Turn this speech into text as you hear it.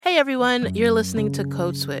everyone, you're listening to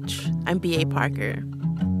Code Switch. I'm B.A. Parker.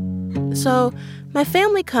 So, my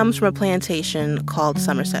family comes from a plantation called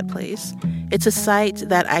Somerset Place. It's a site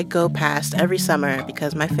that I go past every summer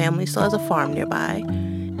because my family still has a farm nearby.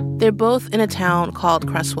 They're both in a town called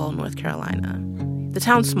Cresswell, North Carolina. The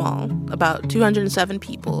town's small, about 207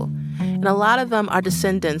 people, and a lot of them are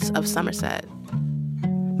descendants of Somerset.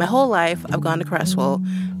 My whole life, I've gone to Cresswell,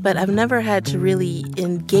 but I've never had to really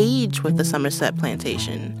engage with the Somerset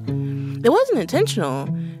plantation. It wasn't intentional.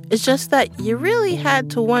 It's just that you really had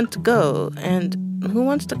to want to go, and who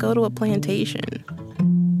wants to go to a plantation?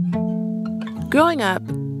 Growing up,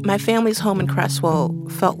 my family's home in Cresswell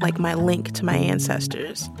felt like my link to my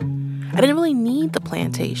ancestors. I didn't really need the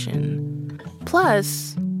plantation.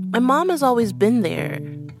 Plus, my mom has always been there,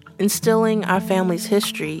 instilling our family's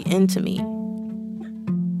history into me.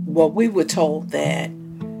 Well, we were told that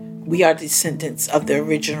we are descendants of the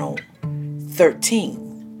original 13.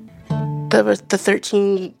 There was the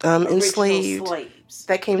 13 enslaved slaves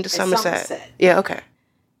that came to Somerset. Yeah, okay.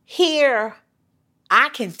 Here, I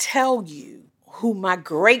can tell you who my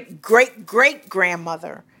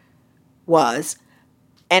great-great-great-grandmother was,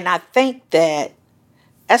 and I think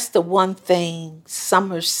that's the one thing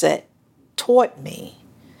Somerset taught me,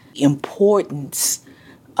 the importance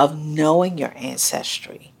of knowing your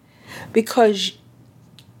ancestry. Because,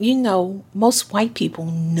 most white people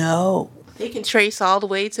know. They can trace all the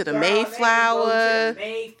way to the Mayflower.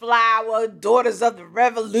 Daughters of the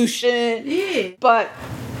Revolution. Yeah. But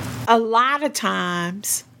a lot of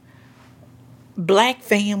times, Black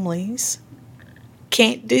families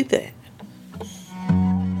can't do that.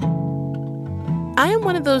 I am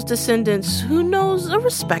one of those descendants who knows a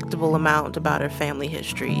respectable amount about her family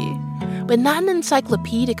history, but not an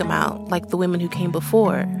encyclopedic amount like the women who came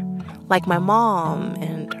before, like my mom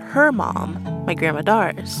and her mom, my Grandma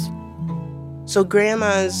Doris. So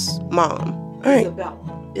Grandma's mom. All right.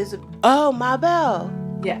 Isabella. Ma Belle.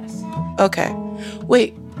 Yes. Okay.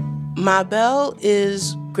 Wait, Ma Belle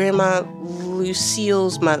is Grandma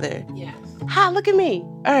Lucille's mother. Yes. Ha, look at me.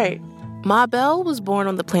 All right. Ma Belle was born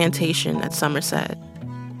on the plantation at Somerset.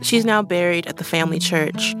 She's now buried at the family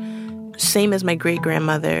church, same as my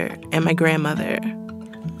great-grandmother and my grandmother.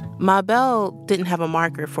 Ma Belle didn't have a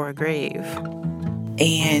marker for a grave.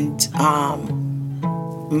 And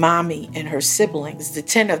Mommy and her siblings, the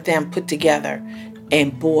 10 of them put together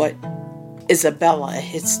and bought Isabella a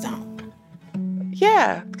headstone.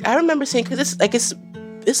 Yeah, I remember seeing, because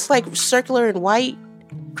it's like circular and white.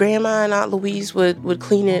 Grandma and Aunt Louise would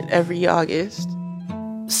clean it every August.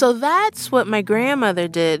 So that's what my grandmother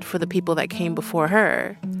did for the people that came before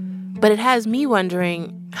her. But it has me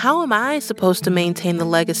wondering, how am I supposed to maintain the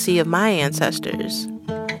legacy of my ancestors?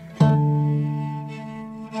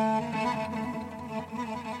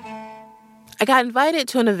 I got invited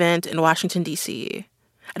to an event in Washington, D.C.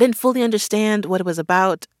 I didn't fully understand what it was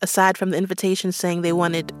about, aside from the invitation saying they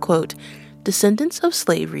wanted, quote, descendants of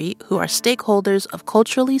slavery who are stakeholders of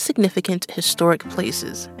culturally significant historic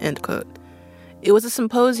places, end quote. It was a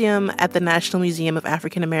symposium at the National Museum of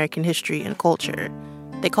African American History and Culture.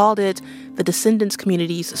 They called it the Descendants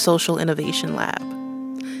Community's Social Innovation Lab.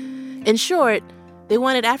 In short, they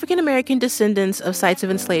wanted African American descendants of sites of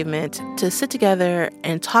enslavement to sit together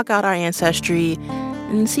and talk out our ancestry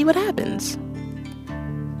and see what happens.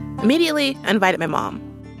 Immediately, I invited my mom.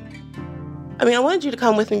 I wanted you to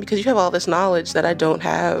come with me because you have all this knowledge that I don't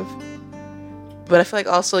have. But I feel like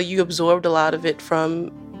also you absorbed a lot of it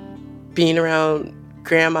from being around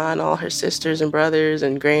Grandma and all her sisters and brothers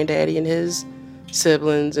and Granddaddy and his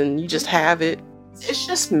siblings, and you just have it. It's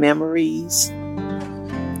just memories.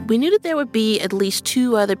 We knew that there would be at least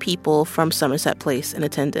 2 other people from Somerset Place in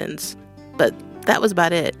attendance, but that was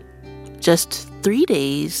about it. Just 3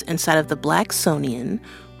 days inside of the Blacksonian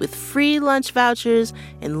with free lunch vouchers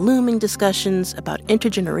and looming discussions about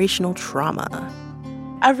intergenerational trauma.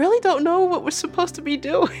 I really don't know what we're supposed to be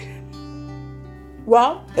doing.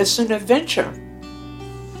 Well, it's an adventure.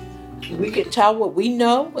 We can tell what we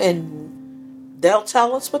know, and they'll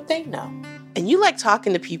tell us what they know. And you like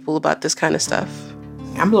talking to people about this kind of stuff.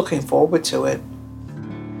 I'm looking forward to it.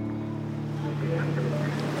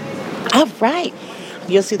 All right.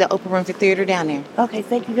 You'll see the open room for theater down there. Okay,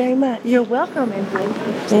 thank you very much. You're welcome, and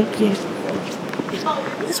thank you.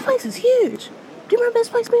 This place is huge. Do you remember this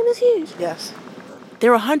place being this huge? Yes.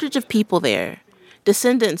 There were hundreds of people there.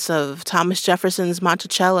 Descendants of Thomas Jefferson's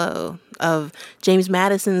Monticello, of James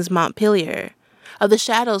Madison's Montpelier, of the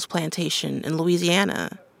Shadows Plantation in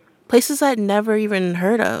Louisiana, places I'd never even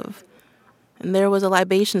heard of. And there was a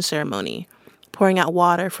libation ceremony, pouring out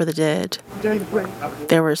water for the dead.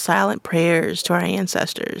 There were silent prayers to our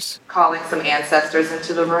ancestors. Calling some ancestors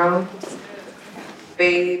into the room.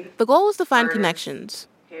 The goal was to find connections.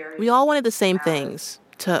 We all wanted the same things,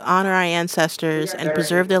 to honor our ancestors and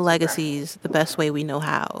preserve their legacies the best way we know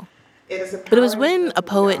how. But it was when a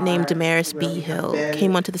poet named Damaris B. Hill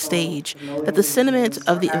came onto the stage that the sentiment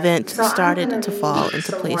of the event started to fall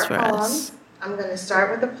into place for us. I'm going to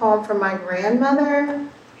start with a poem from my grandmother,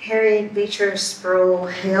 Harriet Beecher Sproul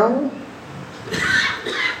Hill.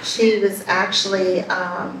 She was actually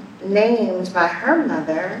named by her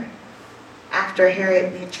mother after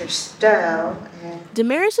Harriet Beecher Stowe.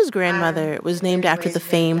 Damaris's grandmother was named after the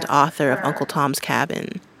famed author of Uncle Tom's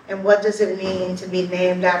Cabin. And what does it mean to be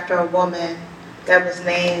named after a woman that was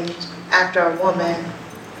named after a woman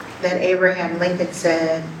that Abraham Lincoln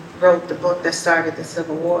said wrote the book that started the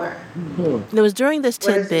Civil War? And it was during this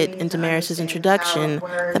tidbit in Damaris's introduction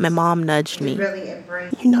that my mom nudged me.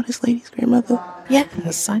 You know this lady's grandmother?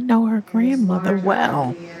 Yes, I know her grandmother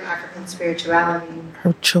well. African spirituality.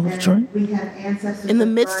 Her children. In the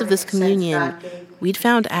midst of this communion, we'd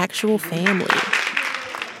found actual family.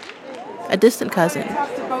 A distant cousin.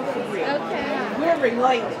 We're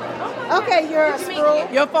related. Okay, you're a Sproul.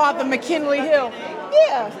 Your father, McKinley Hill.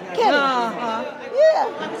 Yeah, Kenny. Yeah.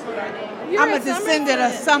 I'm a descendant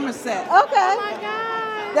of Somerset. Okay. Oh my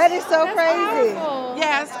God. That is so crazy. Powerful.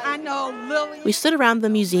 Yes, I know Lily. We stood around the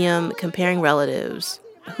museum comparing relatives.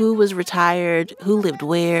 Who was retired, who lived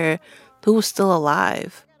where, who was still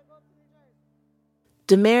alive.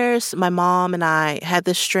 Damaris, my mom, and I had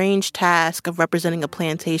this strange task of representing a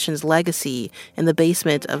plantation's legacy in the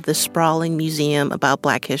basement of this sprawling museum about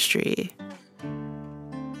Black history.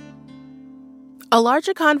 A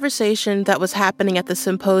larger conversation that was happening at the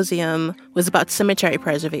symposium was about cemetery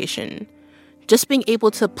preservation. Just being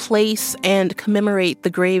able to place and commemorate the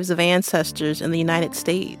graves of ancestors in the United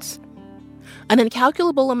States. An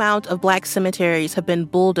incalculable amount of Black cemeteries have been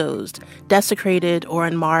bulldozed, desecrated, or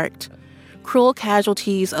unmarked. Cruel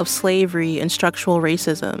casualties of slavery and structural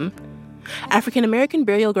racism. African American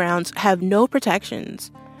burial grounds have no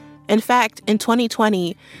protections. In fact, in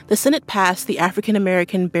 2020, the Senate passed the African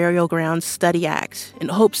American Burial Grounds Study Act in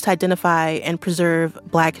hopes to identify and preserve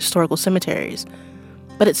Black historical cemeteries,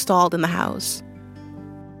 but it stalled in the House.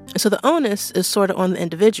 So the onus is sort of on the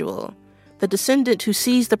individual, the descendant who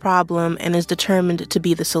sees the problem and is determined to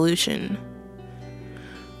be the solution.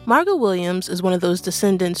 Margot Williams is one of those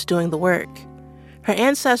descendants doing the work. Her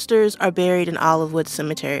ancestors are buried in Olivewood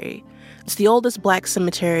Cemetery. It's the oldest Black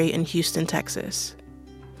cemetery in Houston, Texas.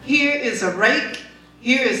 Here is a rake.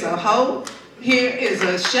 Here is a hoe. Here is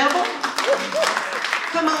a shovel.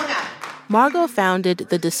 Come on out. Margot founded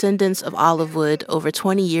the Descendants of Olivewood over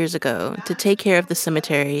 20 years ago to take care of the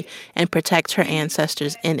cemetery and protect her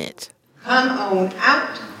ancestors in it. Come on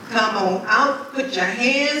out. Come on out, put your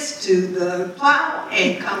hands to the plow,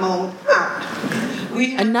 and come on out.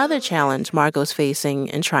 Another challenge Margot's facing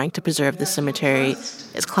in trying to preserve the cemetery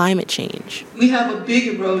is climate change. We have a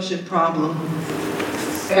big erosion problem.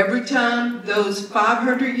 Every time those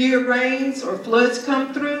 500-year rains or floods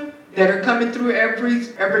come through, that are coming through every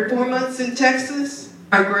 4 months in Texas,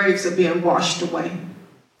 our graves are being washed away.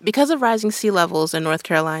 Because of rising sea levels in North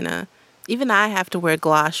Carolina, even I have to wear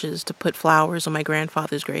galoshes to put flowers on my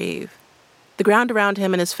grandfather's grave. The ground around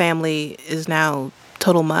him and his family is now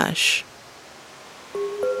total mush.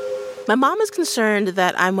 My mom is concerned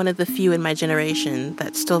that I'm one of the few in my generation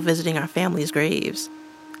that's still visiting our family's graves.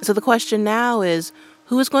 So the question now is,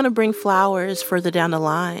 who is going to bring flowers further down the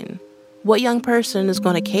line? What young person is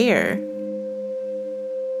going to care?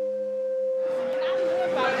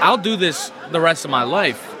 I'll do this the rest of my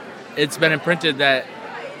life. It's been imprinted that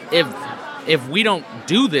if we don't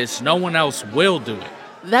do this, no one else will do it.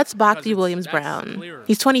 That's Bhakti Williams Brown.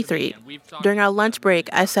 He's 23. During our lunch break,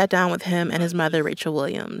 I sat down with him and his mother, Rachel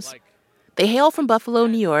Williams. They hail from Buffalo,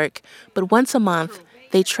 New York, but once a month,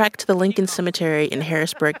 they trek to the Lincoln Cemetery in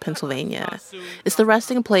Harrisburg, Pennsylvania. It's the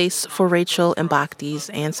resting place for Rachel and Bhakti's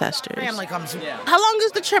ancestors. Family comes. How long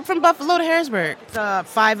is the trip from Buffalo to Harrisburg? It's a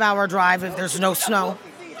 5-hour drive if there's no snow.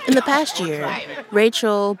 In the past year,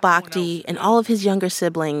 Rachel, Bhakti, and all of his younger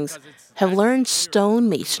siblings have learned stone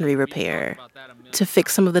masonry repair to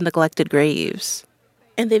fix some of the neglected graves.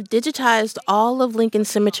 And they've digitized all of Lincoln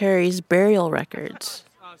Cemetery's burial records.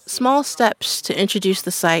 Small steps to introduce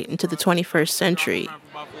the site into the 21st century.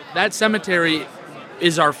 That cemetery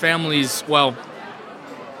is our family's, well,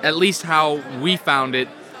 at least how we found it,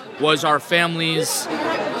 was our family's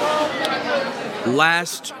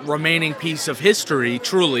last remaining piece of history,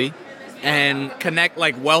 truly, and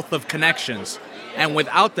wealth of connections. And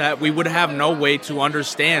without that, we would have no way to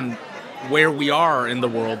understand where we are in the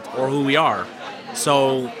world or who we are.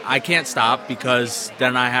 So I can't stop because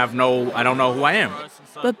then I don't know who I am.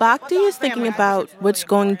 But Bhakti is thinking about what's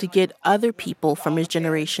going to get other people from his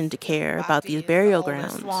generation to care about these burial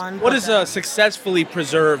grounds. What does a successfully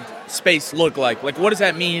preserved space look like? Like, what does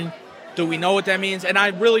that mean? Do we know what that means? And I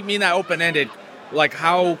really mean that open-ended. Like,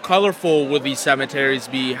 how colorful will these cemeteries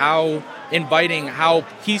be? How inviting? How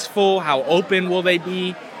peaceful? How open will they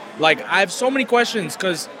be? Like, I have so many questions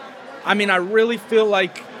because, I really feel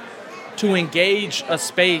like to engage a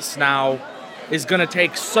space now is going to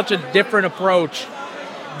take such a different approach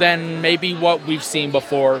than maybe what we've seen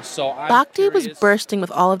before. So Bhakti was bursting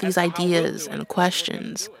with all of these ideas and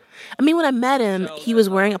questions. When I met him, he was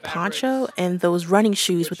wearing a poncho and those running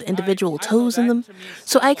shoes with individual toes in them.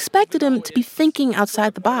 So I expected him to be thinking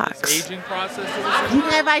outside the box. You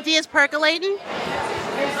have ideas percolating?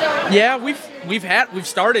 Yeah, we've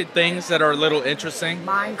started things that are a little interesting.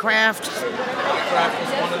 Minecraft is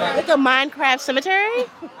one of them. Like a Minecraft cemetery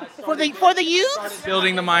for the youth.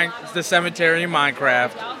 Building the cemetery in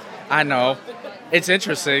Minecraft. I know, it's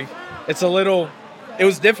interesting. It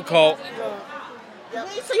was difficult.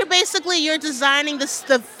 So you're designing the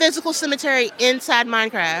physical cemetery inside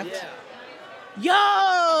Minecraft. Yo!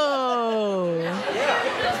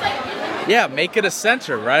 Yeah, make it a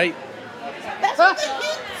center, right?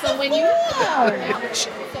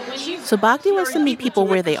 So Bhakti wants to meet people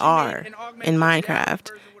where they are in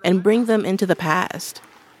Minecraft and bring them into the past.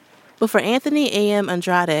 But for Anthony A.M.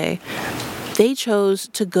 Andrade, they chose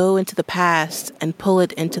to go into the past and pull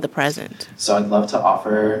it into the present. So I'd love to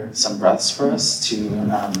offer some breaths for us to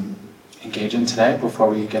engage in today before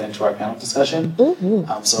we get into our panel discussion.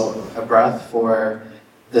 So a breath for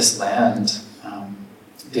this land,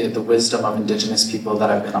 the wisdom of indigenous people that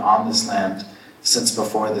have been on this land since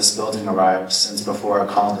before this building arrived, since before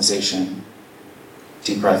colonization.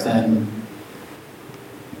 Deep breath in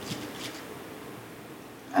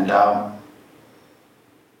and out.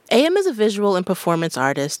 A.M. is a visual and performance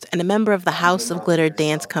artist and a member of the House of Glitter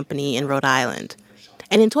dance company in Rhode Island.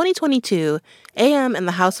 And in 2022, A.M. and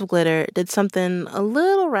the House of Glitter did something a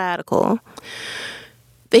little radical.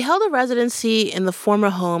 They held a residency in the former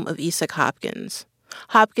home of Isaac Hopkins.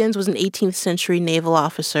 Hopkins was an 18th century naval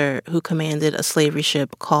officer who commanded a slavery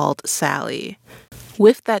ship called Sally.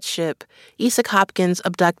 With that ship, Isaac Hopkins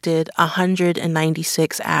abducted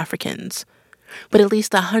 196 Africans. But at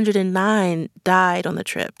least 109 died on the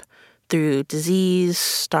trip through disease,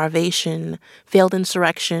 starvation, failed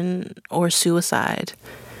insurrection, or suicide.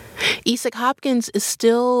 Isaac Hopkins is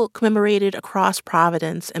still commemorated across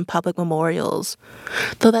Providence in public memorials,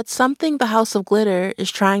 though that's something the House of Glitter is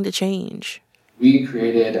trying to change. We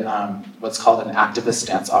created what's called an activist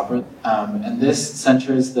dance opera, and this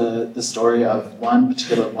centers the story of one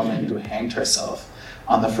particular woman who hanged herself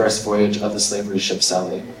on the first voyage of the slavery ship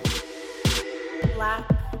Sally. Black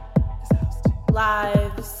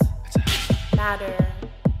lives matter.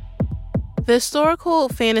 The historical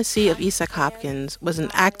fantasy of Isaac Hopkins was an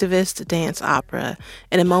activist dance opera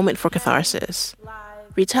and a moment for catharsis,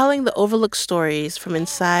 retelling the overlooked stories from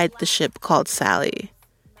inside the ship called Sally.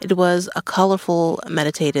 It was a colorful,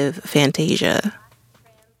 meditative fantasia.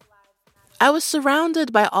 I was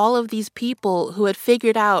surrounded by all of these people who had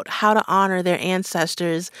figured out how to honor their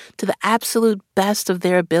ancestors to the absolute best of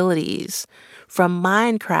their abilities, from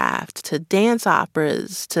Minecraft to dance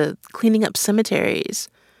operas to cleaning up cemeteries.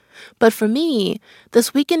 But for me,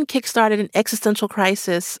 this weekend kickstarted an existential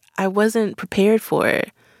crisis I wasn't prepared for.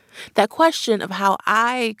 That question of how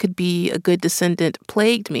I could be a good descendant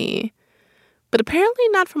plagued me, but apparently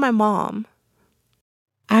not for my mom.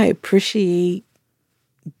 I appreciate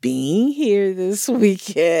being here this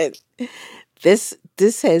weekend. This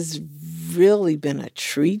has really been a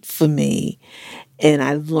treat for me, and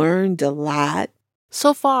I learned a lot.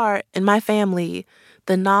 So far, in my family,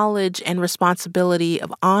 the knowledge and responsibility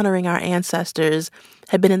of honoring our ancestors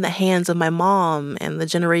had been in the hands of my mom and the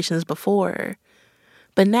generations before.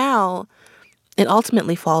 But now, it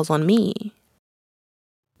ultimately falls on me.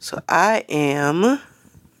 So I am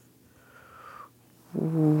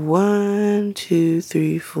 1, 2,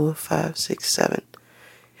 3, 4, 5, 6, 7,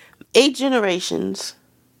 8 generations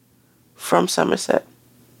from Somerset.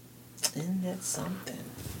 Isn't that something?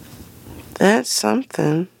 That's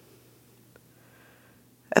something.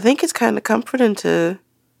 I think it's kind of comforting to,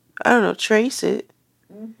 trace it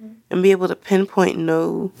and be able to pinpoint and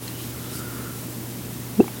know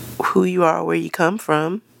who you are, where you come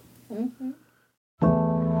from.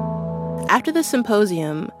 After the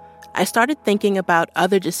symposium, I started thinking about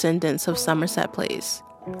other descendants of Somerset Place.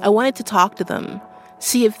 I wanted to talk to them,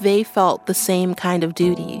 see if they felt the same kind of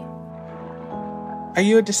duty. Are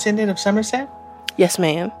you a descendant of Somerset? Yes,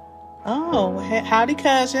 ma'am. Oh, howdy,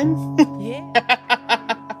 cousin.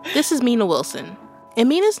 This is Mina Wilson. And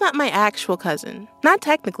Mina's not my actual cousin. Not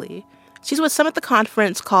technically. She's with some at the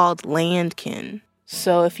conference called Landkin.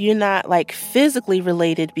 So if you're not, like, physically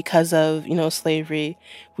related because of, slavery,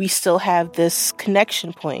 we still have this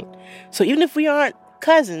connection point. So even if we aren't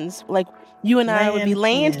cousins, like, you and I would be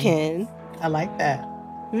Landkin. I like that.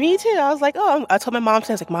 Me too. I was like, I told my mom,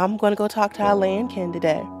 I was like, Mom, I'm going to go talk to our Landkin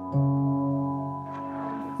today.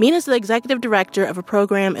 Mina's the executive director of a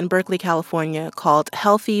program in Berkeley, California called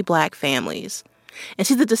Healthy Black Families. And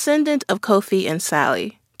she's the descendant of Kofi and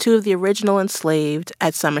Sally, two of the original enslaved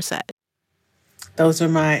at Somerset. Those are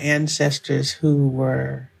my ancestors who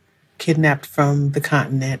were kidnapped from the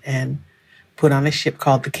continent and put on a ship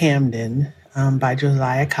called the Camden by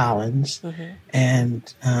Josiah Collins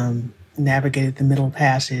and navigated the Middle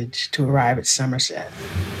Passage to arrive at Somerset.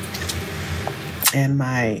 And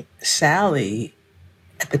my Sally,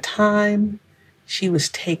 at the time she was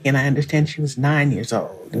taken, I understand she was 9 years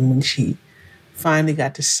old. And when she finally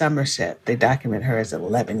got to Somerset, they document her as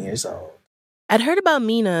 11 years old. I'd heard about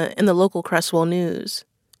Mina in the local Cresswell News.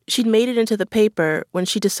 She'd made it into the paper when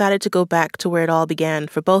she decided to go back to where it all began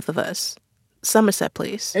for both of us, Somerset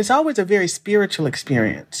Place. It's always a very spiritual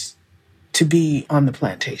experience to be on the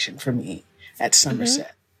plantation for me at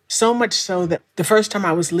Somerset. So much so that the first time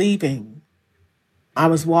I was leaving, I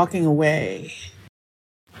was walking away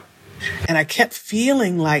and I kept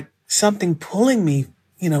feeling like something pulling me,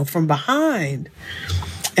 from behind.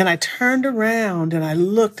 And I turned around and I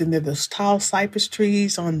looked, and there were those tall cypress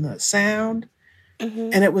trees on the Sound.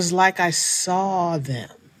 And it was like I saw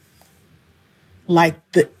them, like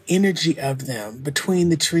the energy of them between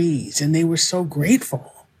the trees. And they were so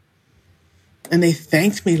grateful. And they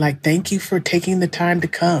thanked me, like, thank you for taking the time to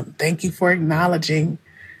come. Thank you for acknowledging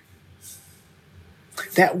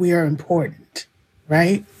that we are important,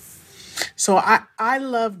 right? So I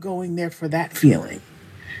love going there for that feeling.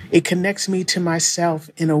 It connects me to myself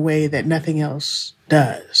in a way that nothing else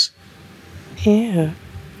does. Yeah.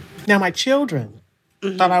 Now, my children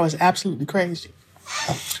thought I was absolutely crazy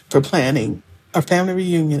for planning a family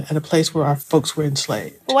reunion at a place where our folks were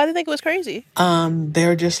enslaved. Well, why did they think it was crazy?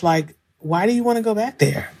 They're just like, why do you want to go back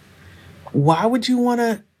there? Why would you want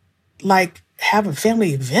to, have a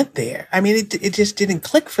family event there? I mean, it just didn't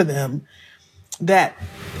click for them that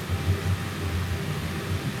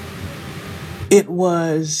it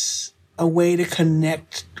was a way to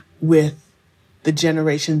connect with the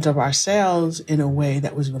generations of ourselves in a way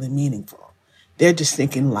that was really meaningful. They're just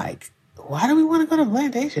thinking, why do we want to go to a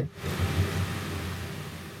plantation?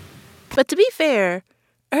 But to be fair,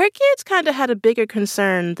 her kids kind of had a bigger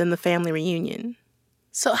concern than the family reunion.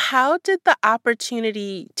 So how did the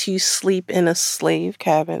opportunity to sleep in a slave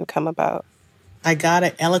cabin come about? I got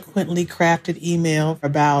an eloquently crafted email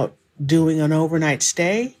about doing an overnight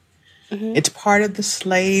stay. It's part of the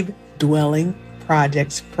Slave Dwelling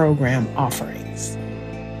Project's program offerings.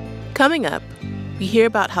 Coming up, we hear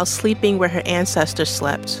about how sleeping where her ancestors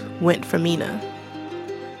slept went for Mina.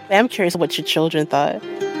 I'm curious what your children thought.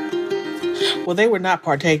 Well, they were not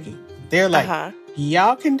partaking. They're like,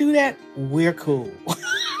 y'all can do that? We're cool.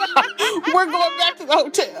 We're going back to the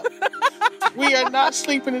hotel. We are not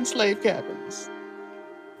sleeping in slave cabins.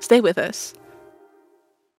 Stay with us.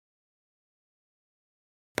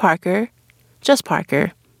 Parker, just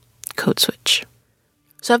Parker, code switch.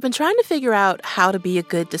 So I've been trying to figure out how to be a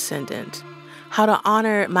good descendant, how to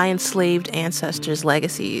honor my enslaved ancestors'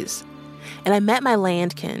 legacies. And I met my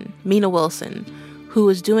landkin, Mina Wilson, who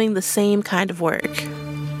was doing the same kind of work.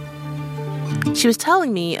 She was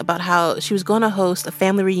telling me about how she was going to host a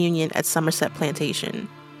family reunion at Somerset Plantation,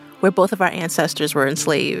 where both of our ancestors were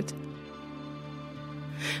enslaved.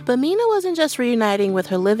 But Mina wasn't just reuniting with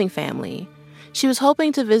her living family. She was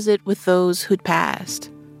hoping to visit with those who'd passed.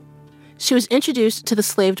 She was introduced to the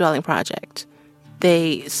Slave Dwelling Project.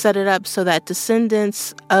 They set it up so that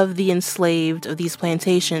descendants of the enslaved of these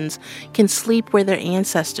plantations can sleep where their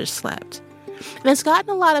ancestors slept. And it's gotten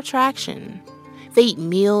a lot of traction. They eat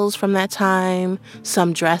meals from that time,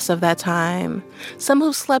 some dress of that time. Some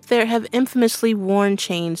who slept there have infamously worn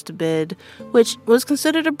chains to bed, which was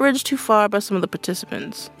considered a bridge too far by some of the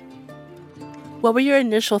participants. What were your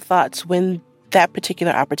initial thoughts when that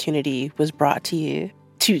particular opportunity was brought to you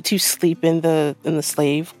to sleep in the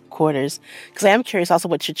slave quarters? Because I am curious also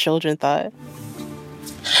what your children thought.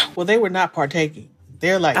 Well, they were not partaking.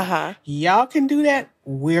 They're like, y'all can do that?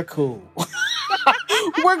 We're cool.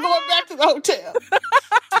 We're going back to the hotel.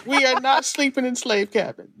 We are not sleeping in slave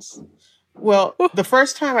cabins. Well, the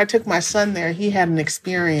first time I took my son there, he had an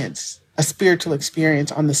experience, a spiritual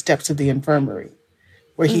experience on the steps of the infirmary.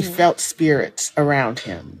 where he felt spirits around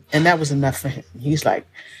him. And that was enough for him. He's like,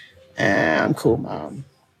 I'm cool, Mom.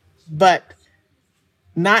 But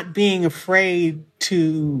not being afraid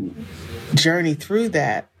to journey through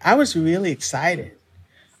that, I was really excited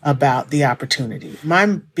about the opportunity. My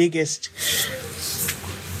biggest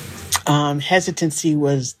hesitancy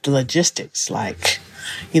was the logistics. Like,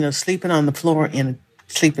 sleeping on the floor in a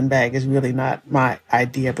sleeping bag is really not my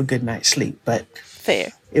idea of a good night's sleep. But fair.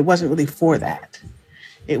 It wasn't really for that.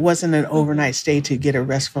 It wasn't an overnight stay to get a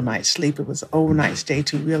restful night's sleep. It was an overnight stay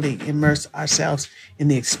to really immerse ourselves in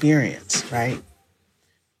the experience, right?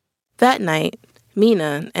 That night,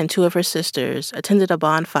 Mina and 2 of her sisters attended a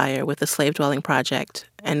bonfire with the Slave Dwelling Project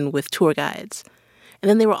and with tour guides. And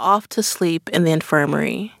then they were off to sleep in the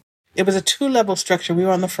infirmary. It was a 2-level structure. We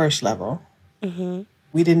were on the first level. Mm-hmm.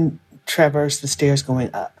 We didn't traverse the stairs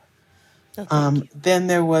going up. Then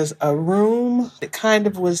there was a room that kind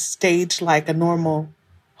of was staged like a normal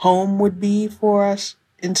home would be for us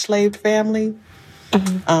enslaved family.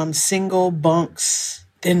 Mm-hmm. Single bunks,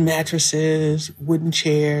 thin mattresses, wooden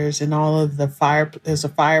chairs, and all of the there's a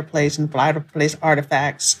fireplace and fireplace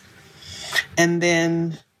artifacts. And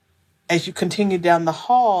then as you continue down the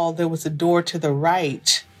hall, there was a door to the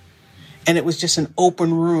right, and it was just an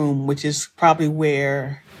open room, which is probably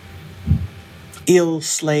where ill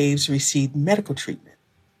slaves received medical treatment.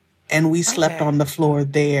 And we slept on the floor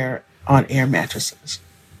there on air mattresses.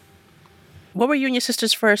 What were you and your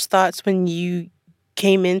sister's first thoughts when you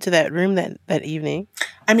came into that room that evening?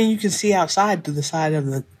 I mean, you can see outside through the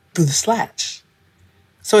slats.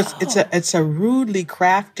 So it's a rudely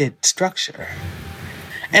crafted structure.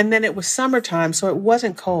 And then it was summertime, so it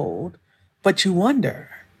wasn't cold, but you wonder,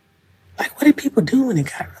 like, what did people do when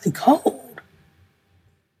it got really cold?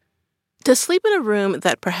 To sleep in a room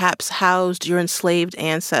that perhaps housed your enslaved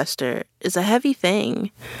ancestor is a heavy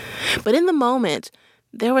thing. But in the moment,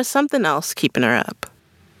 there was something else keeping her up.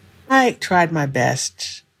 I tried my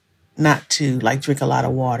best not to drink a lot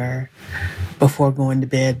of water before going to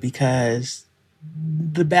bed because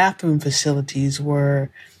the bathroom facilities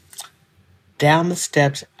were down the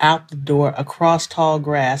steps, out the door, across tall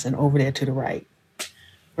grass, and over there to the right.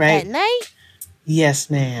 Right? At night? Yes,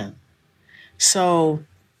 ma'am. So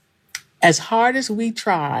as hard as we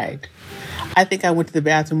tried, I think I went to the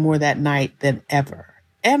bathroom more that night than ever.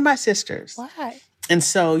 And my sisters. Why? And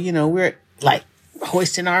so, we're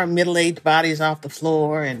hoisting our middle-aged bodies off the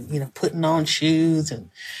floor and, putting on shoes.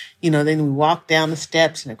 And, then we walked down the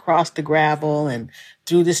steps and across the gravel and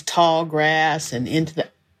through this tall grass and into the,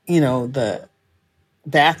 the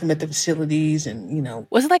bathroom at the facilities. And,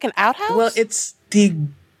 Was it like an outhouse? Well, it's the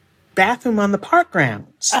bathroom on the park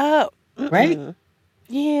grounds. Oh. Right?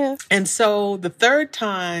 Yeah. And so the third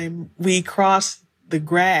time we crossed the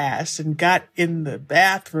grass and got in the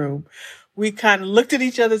bathroom, we kind of looked at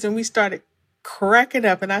each other and we started cracking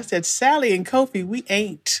up. And I said, Sally and Kofi, we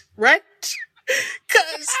ain't, right?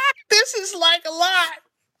 Because this is like a lot.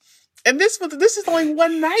 And this is only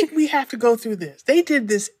one night we have to go through this. They did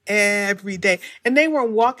this every day. And they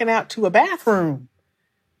weren't walking out to a bathroom,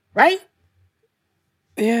 right?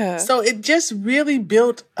 Yeah. So it just really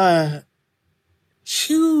built a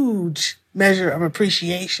huge measure of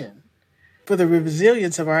appreciation for the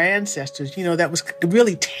resilience of our ancestors, that was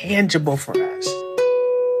really tangible for us.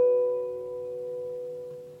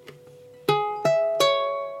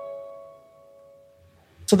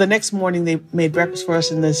 So the next morning they made breakfast for us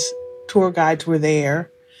and this tour guides were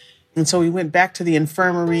there. And so we went back to the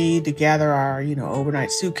infirmary to gather our,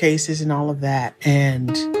 overnight suitcases and all of that. And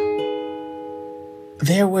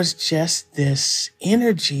there was just this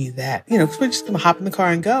energy that, we're just going to hop in the car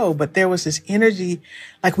and go. But there was this energy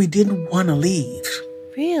like we didn't want to leave.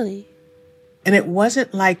 Really? And it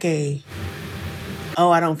wasn't like I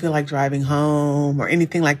don't feel like driving home or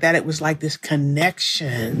anything like that. It was like this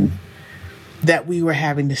connection that we were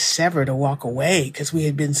having to sever to walk away because we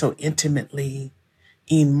had been so intimately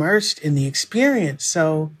immersed in the experience.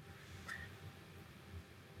 So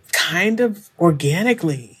kind of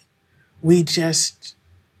organically, we just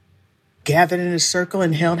gathered in a circle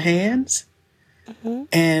and held hands. Mm-hmm.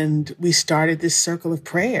 And we started this circle of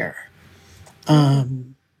prayer.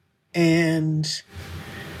 And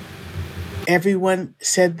everyone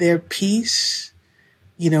said their piece,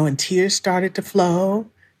 and tears started to flow.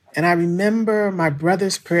 And I remember my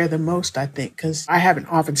brother's prayer the most, I think, because I haven't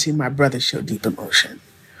often seen my brother show deep emotion.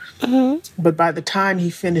 Mm-hmm. But by the time he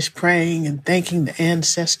finished praying and thanking the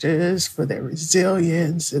ancestors for their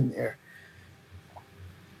resilience and their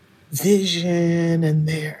vision and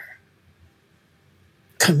their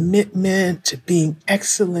commitment to being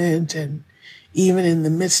excellent, and even in the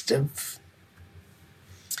midst of,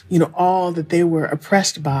 all that they were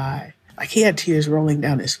oppressed by. Like, he had tears rolling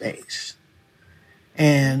down his face.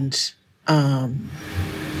 And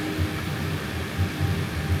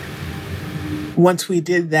once we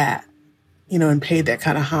did that, and paid that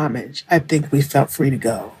kind of homage, I think we felt free to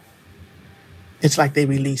go. It's like they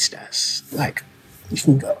released us. Like, you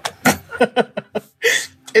can go.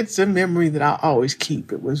 It's a memory that I'll always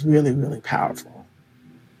keep. It was really, really powerful.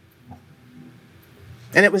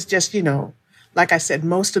 And it was just, like I said,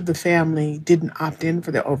 most of the family didn't opt in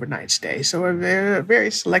for the overnight stay. So a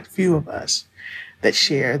very select few of us that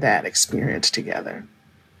share that experience together.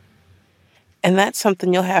 And that's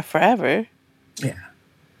something you'll have forever. Yeah.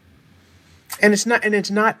 And it's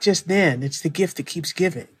not just then, it's the gift that keeps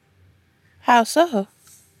giving. How so?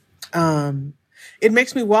 It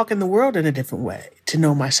makes me walk in the world in a different way to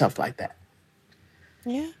know myself like that.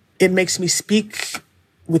 Yeah. It makes me speak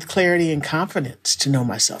with clarity and confidence to know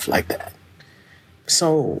myself like that.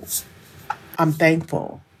 So I'm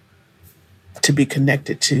thankful to be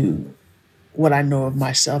connected to what I know of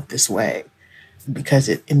myself this way, because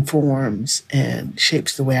it informs and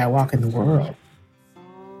shapes the way I walk in the world.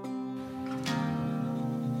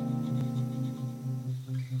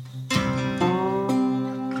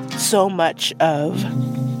 So much of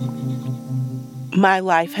my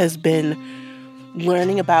life has been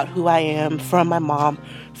learning about who I am from my mom,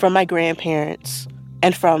 from my grandparents,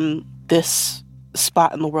 and from this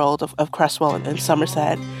spot in the world of Cresswell and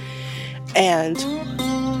Somerset. And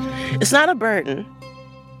it's not a burden.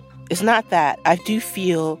 It's not that. I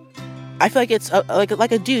feel like it's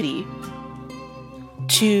like a duty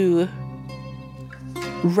to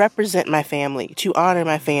represent my family, to honor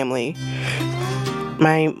my family.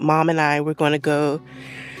 My mom and I were going to go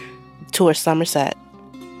tour Somerset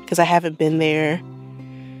because I haven't been there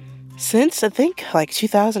since, I think, like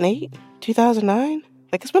 2008, 2009.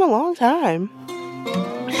 Like, it's been a long time.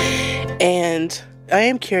 And I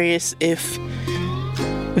am curious if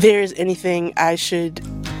there's anything I should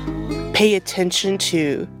pay attention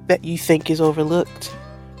to that you think is overlooked,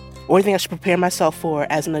 or anything I should prepare myself for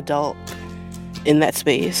as an adult in that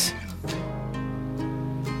space.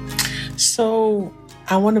 So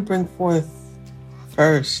I want to bring forth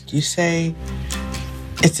first, you say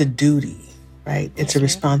it's a duty, right? It's a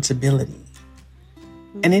responsibility.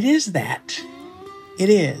 And it is that. It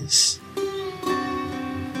is.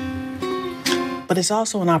 But it's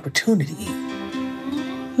also an opportunity.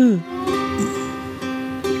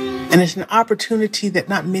 And it's an opportunity that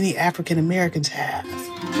not many African Americans have.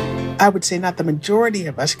 I would say not the majority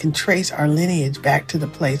of us can trace our lineage back to the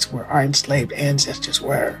place where our enslaved ancestors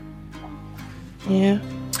were. Yeah.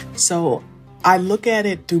 So I look at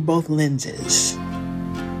it through both lenses.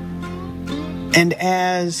 And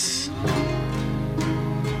as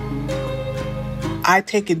I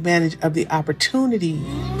take advantage of the opportunity,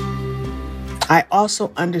 I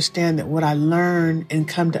also understand that what I learn and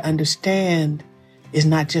come to understand is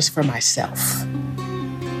not just for myself.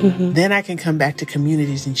 Mm-hmm. Then I can come back to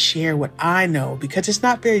communities and share what I know, because it's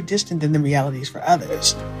not very distant than the realities for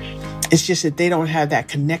others. It's just that they don't have that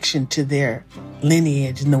connection to their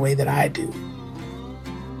lineage in the way that I do.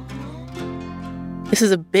 This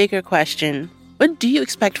is a bigger question. What do you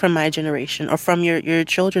expect from my generation or from your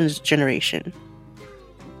children's generation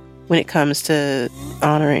when it comes to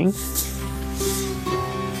honoring?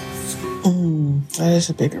 That is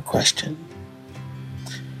a bigger question.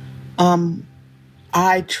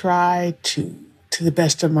 I try to the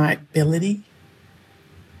best of my ability,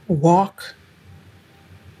 walk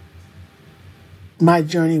my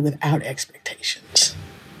journey without expectations.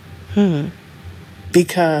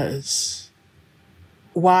 Because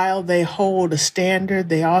while they hold a standard,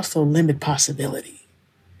 they also limit possibility.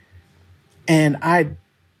 And I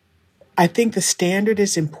think the standard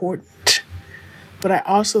is important, but I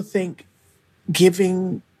also think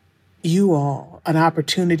giving you all an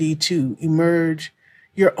opportunity to emerge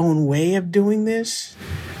your own way of doing this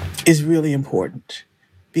is really important,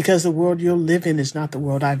 because the world you'll live in is not the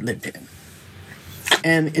world I've lived in.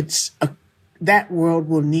 And that world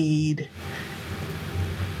will need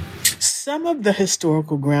some of the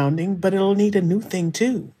historical grounding, but it'll need a new thing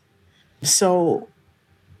too. So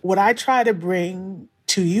what I try to bring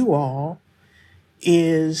to you all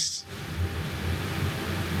is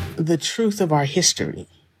the truth of our history,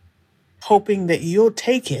 hoping that you'll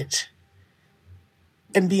take it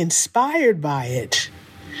and be inspired by it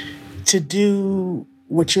to do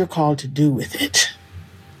what you're called to do with it.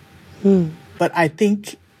 But I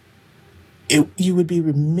think you would be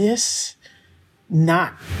remiss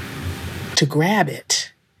not to grab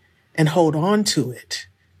it and hold on to it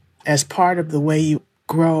as part of the way you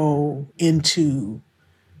grow into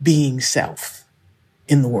being self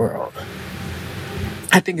in the world.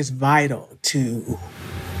 I think it's vital to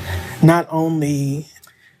not only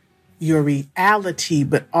your reality,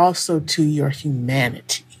 but also to your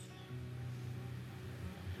humanity.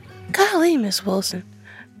 Golly, Miss Wilson.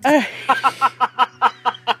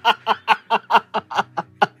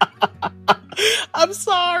 I'm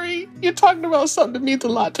sorry. You're talking about something that means a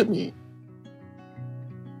lot to me.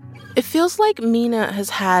 It feels like Mina has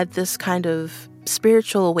had this kind of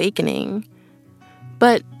spiritual awakening.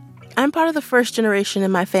 But I'm part of the first generation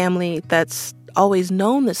in my family that's always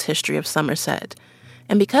known this history of Somerset.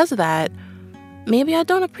 And because of that, maybe I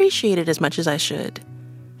don't appreciate it as much as I should.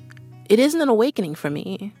 It isn't an awakening for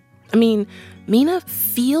me. I mean, Mina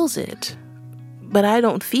feels it, but I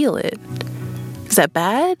don't feel it. Is that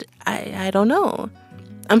bad? I don't know.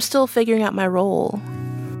 I'm still figuring out my role.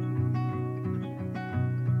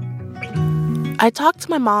 I talked to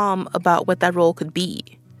my mom about what that role could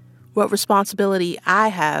be, what responsibility I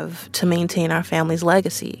have to maintain our family's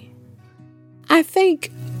legacy. I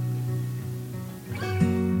think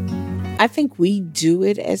we do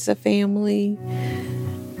it as a family.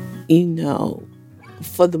 You know,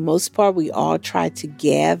 for the most part, we all try to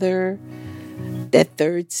gather that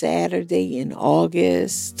third Saturday in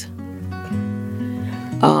August.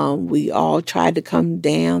 We all try to come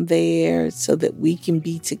down there so that we can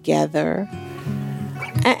be together.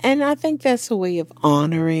 And I think that's a way of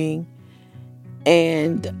honoring.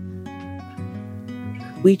 And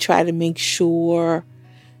we try to make sure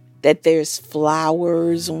that there's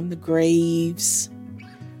flowers on the graves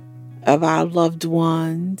of our loved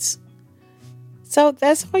ones. So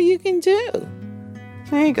that's all you can do.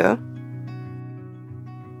 There you go.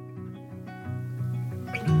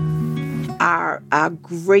 Our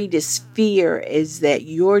greatest fear is that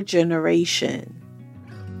your generation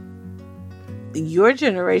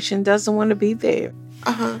doesn't want to be there.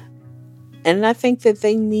 And I think that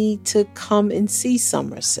they need to come and see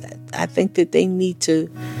Somerset. I think that they need to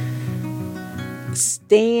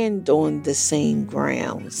stand on the same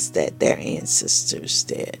grounds that their ancestors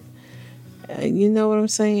did. You know what I'm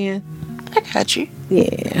saying? I got you.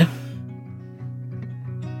 Yeah.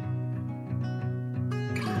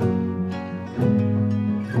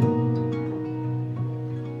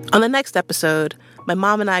 On the next episode, my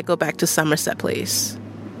mom and I go back to Somerset Place.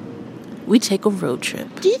 We take a road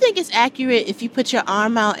trip. Do you think it's accurate if you put your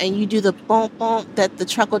arm out and you do the bump bump that the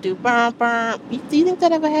truck will do bump bump? Do you think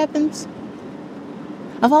that ever happens?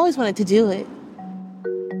 I've always wanted to do it.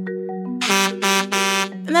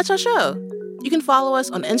 And that's our show. You can follow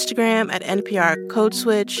us on Instagram at NPR Code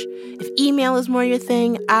Switch. If email is more your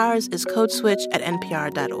thing, ours is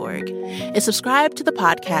codeswitch@npr.org. And subscribe to the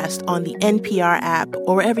podcast on the NPR app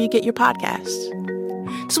or wherever you get your podcasts.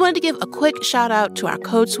 Just wanted to give a quick shout out to our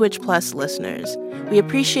Code Switch Plus listeners. We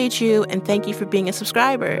appreciate you and thank you for being a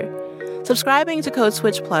subscriber. Subscribing to Code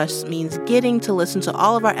Switch Plus means getting to listen to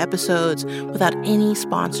all of our episodes without any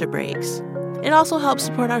sponsor breaks. It also helps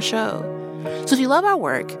support our show. So if you love our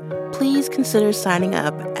work, please consider signing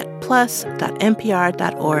up at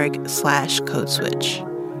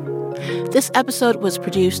plus.npr.org/codeswitch. This episode was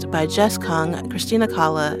produced by Jess Kung, Christina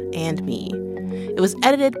Kalla, and me. It was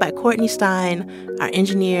edited by Courtney Stein. Our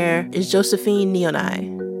engineer is Josephine Neonai.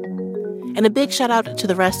 And a big shout out to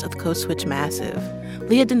the rest of the Code Switch Massive.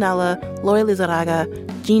 Leah Dinella, Lori Lizaraga,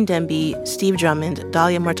 Gene Demby, Steve Drummond,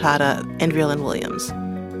 Dahlia Mortada, and Vreeland Williams.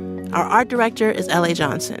 Our art director is L.A.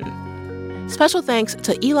 Johnson. Special thanks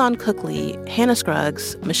to Elon Cookley, Hannah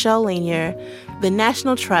Scruggs, Michelle Lanier, the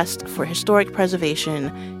National Trust for Historic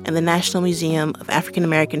Preservation, and the National Museum of African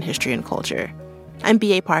American History and Culture. I'm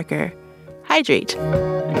B.A. Parker. Hydrate.